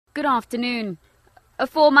Good afternoon. A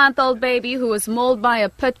 4-month-old baby who was mauled by a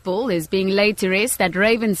pitbull is being laid to rest at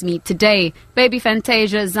Ravensmead today. Baby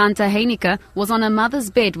Fantasia Zanta Heinicke was on her mother's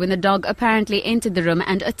bed when the dog apparently entered the room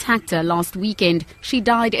and attacked her last weekend. She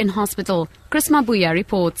died in hospital. Chris Mabuya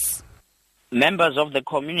reports. Members of the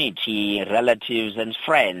community, relatives and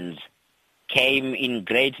friends came in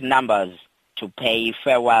great numbers to pay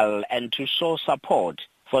farewell and to show support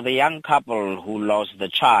for the young couple who lost the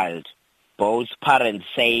child. Both parents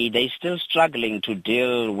say they're still struggling to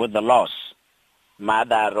deal with the loss.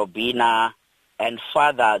 Mother Robina and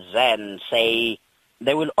father Zen say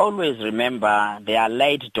they will always remember their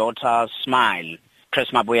late daughter's smile. Chris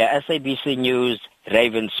Mabuya, SABC News,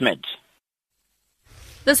 Ravensmead.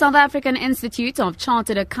 The South African Institute of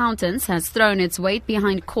Chartered Accountants has thrown its weight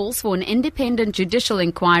behind calls for an independent judicial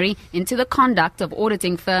inquiry into the conduct of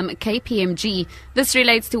auditing firm KPMG. This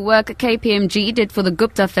relates to work KPMG did for the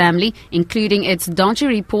Gupta family, including its dodgy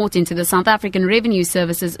report into the South African Revenue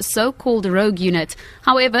Service's so-called rogue unit.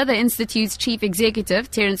 However, the Institute's chief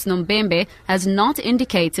executive, Terence Nombembe, has not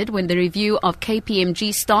indicated when the review of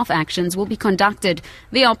KPMG staff actions will be conducted.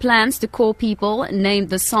 There are plans to call people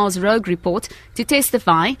named the SARS rogue report to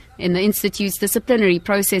testify in the Institute's disciplinary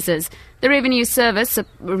processes. The Revenue Service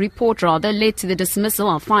report led to the dismissal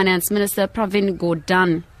of Finance Minister Pravin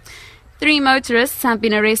Gordhan. 3 motorists have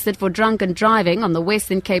been arrested for drunken driving on the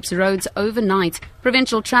Western Cape's roads overnight.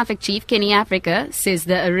 Provincial Traffic Chief Kenny Africa says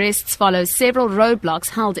the arrests follow several roadblocks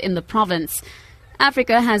held in the province.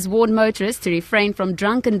 Africa has warned motorists to refrain from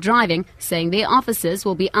drunken driving, saying their officers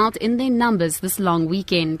will be out in their numbers this long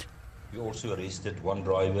weekend. We also arrested one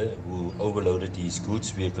driver who overloaded his goods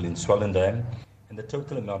vehicle in Swellendam, and the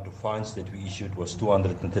total amount of fines that we issued was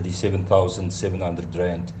 237,700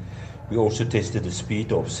 rand. We also tested the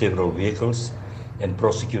speed of several vehicles and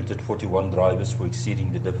prosecuted 41 drivers for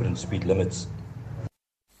exceeding the different speed limits.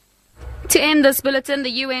 To end this bulletin, the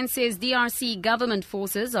UN says DRC government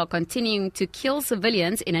forces are continuing to kill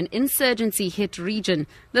civilians in an insurgency-hit region.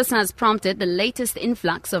 This has prompted the latest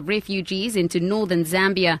influx of refugees into northern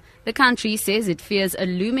Zambia. The country says it fears a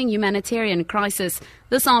looming humanitarian crisis.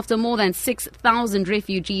 This after more than 6,000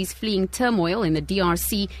 refugees fleeing turmoil in the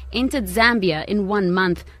DRC entered Zambia in 1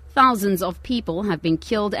 month. Thousands of people have been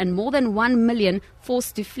killed and more than 1 million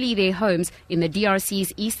forced to flee their homes in the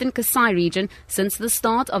DRC's eastern Kasai region since the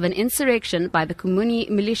start of an insurrection by the Kumuni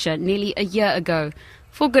militia nearly a year ago.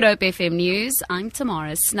 For Good Hope FM News, I'm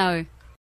Tamara Snow.